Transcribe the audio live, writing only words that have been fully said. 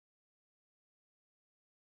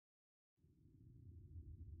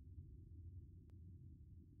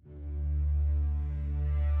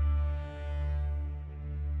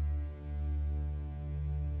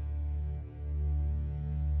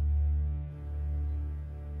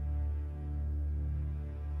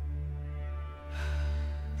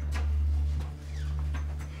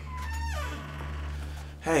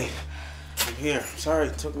Hey, I'm here. Sorry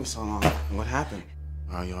it took me so long. What happened?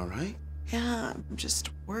 Are you all right? Yeah, I'm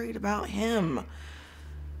just worried about him.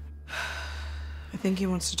 I think he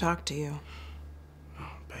wants to talk to you.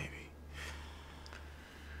 Oh, baby.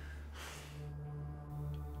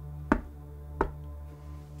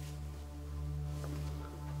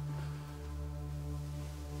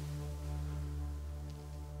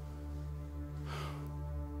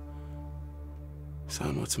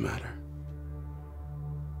 Son, what's the matter?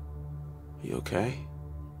 You okay?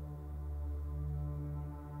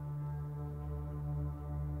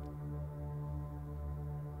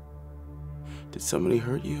 Did somebody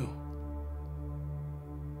hurt you?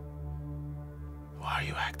 Why are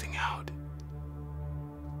you acting out?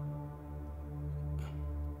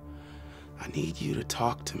 I need you to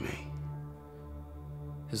talk to me.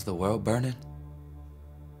 Is the world burning?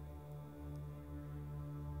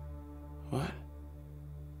 What?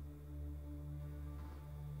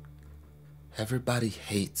 Everybody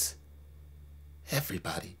hates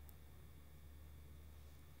everybody.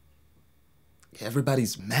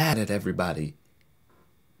 Everybody's mad at everybody.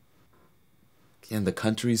 And the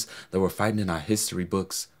countries that were fighting in our history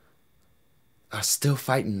books are still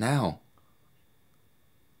fighting now.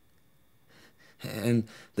 And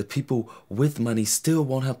the people with money still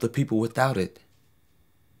won't help the people without it.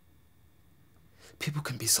 People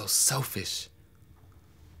can be so selfish.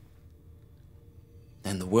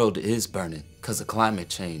 And the world is burning because of climate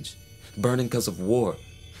change, burning because of war.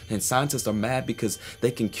 And scientists are mad because they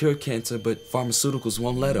can cure cancer, but pharmaceuticals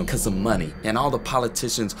won't let them because of money. And all the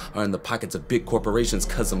politicians are in the pockets of big corporations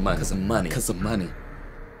because of money, because of money, because of money.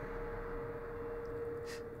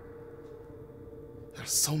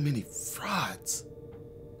 There's so many frauds.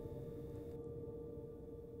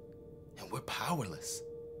 And we're powerless.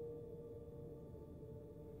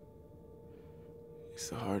 It's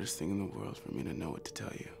the hardest thing in the world for me to know what to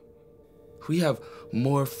tell you. We have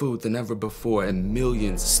more food than ever before and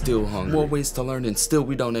millions still hungry. More ways to learn and still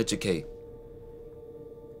we don't educate.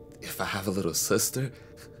 If I have a little sister,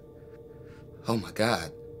 oh my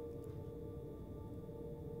God.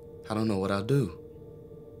 I don't know what I'll do.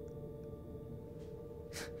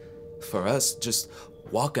 For us, just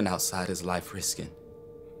walking outside is life risking.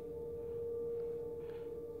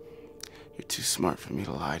 You're too smart for me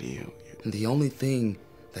to lie to you. And the only thing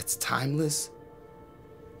that's timeless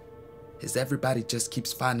is everybody just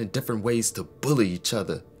keeps finding different ways to bully each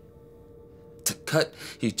other, to cut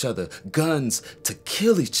each other, guns to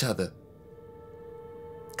kill each other,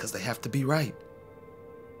 because they have to be right.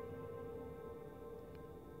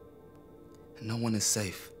 And no one is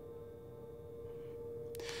safe.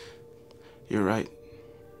 You're right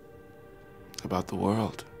about the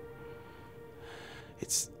world.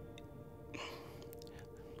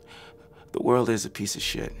 The world is a piece of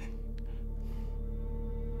shit.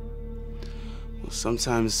 Well,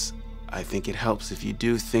 sometimes I think it helps if you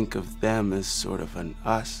do think of them as sort of an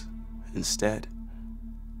us instead.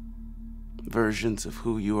 Versions of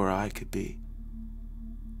who you or I could be.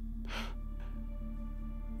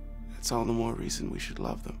 That's all the more reason we should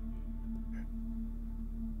love them.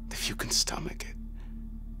 If you can stomach it.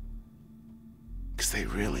 Because they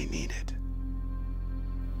really need it.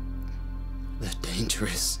 They're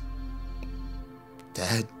dangerous.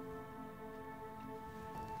 Dad,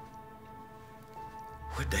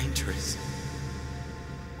 we're dangerous.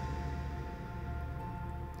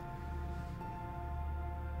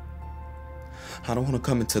 I don't want to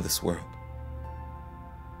come into this world.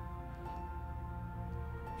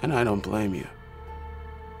 And I don't blame you.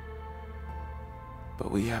 But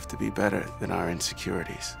we have to be better than our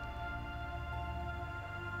insecurities.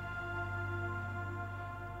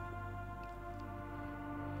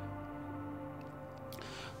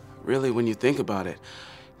 Really, when you think about it,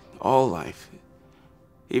 all life,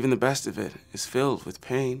 even the best of it, is filled with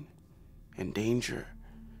pain and danger.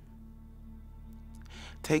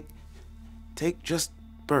 Take just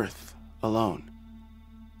birth alone.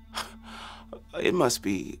 It must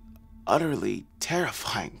be utterly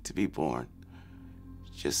terrifying to be born.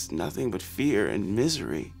 Just nothing but fear and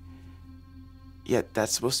misery. Yet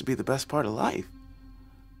that's supposed to be the best part of life.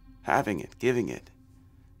 Having it, giving it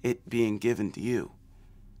being given to you.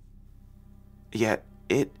 Yet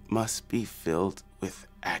it must be filled with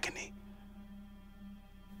agony.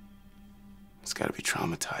 It's gotta be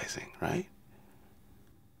traumatizing, right?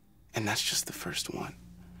 And that's just the first one.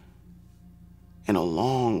 In a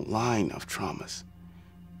long line of traumas.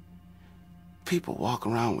 People walk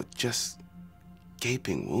around with just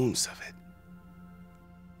gaping wounds of it.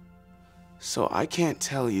 So I can't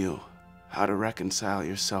tell you how to reconcile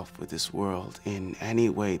yourself with this world in any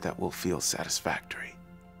way that will feel satisfactory.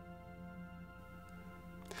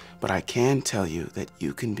 But I can tell you that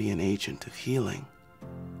you can be an agent of healing,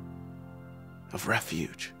 of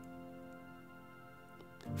refuge,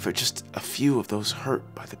 for just a few of those hurt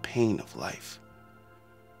by the pain of life.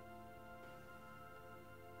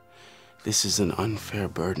 This is an unfair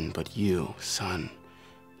burden, but you, son,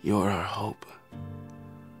 you're our hope.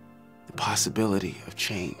 The possibility of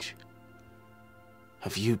change,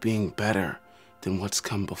 of you being better than what's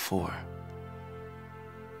come before.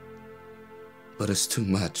 But it's too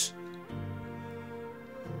much.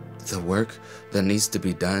 The work that needs to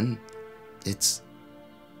be done, it's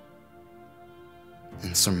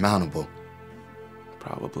insurmountable.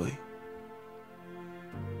 Probably.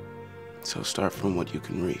 So start from what you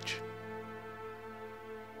can reach.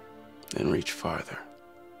 Then reach farther.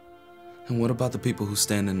 And what about the people who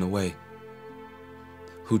stand in the way?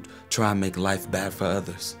 Who try and make life bad for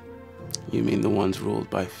others? You mean the ones ruled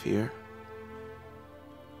by fear?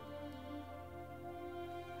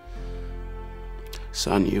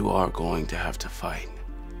 Son, you are going to have to fight.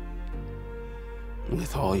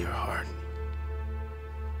 With all your heart.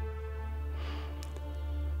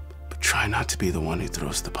 But try not to be the one who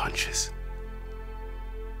throws the punches.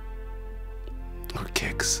 Or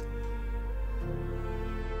kicks.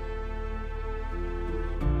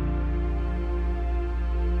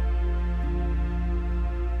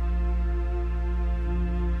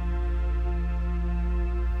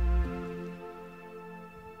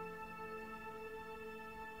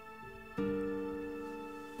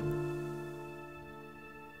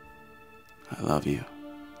 I love you.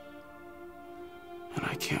 And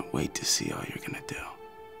I can't wait to see all you're gonna do.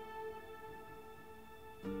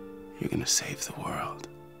 You're gonna save the world.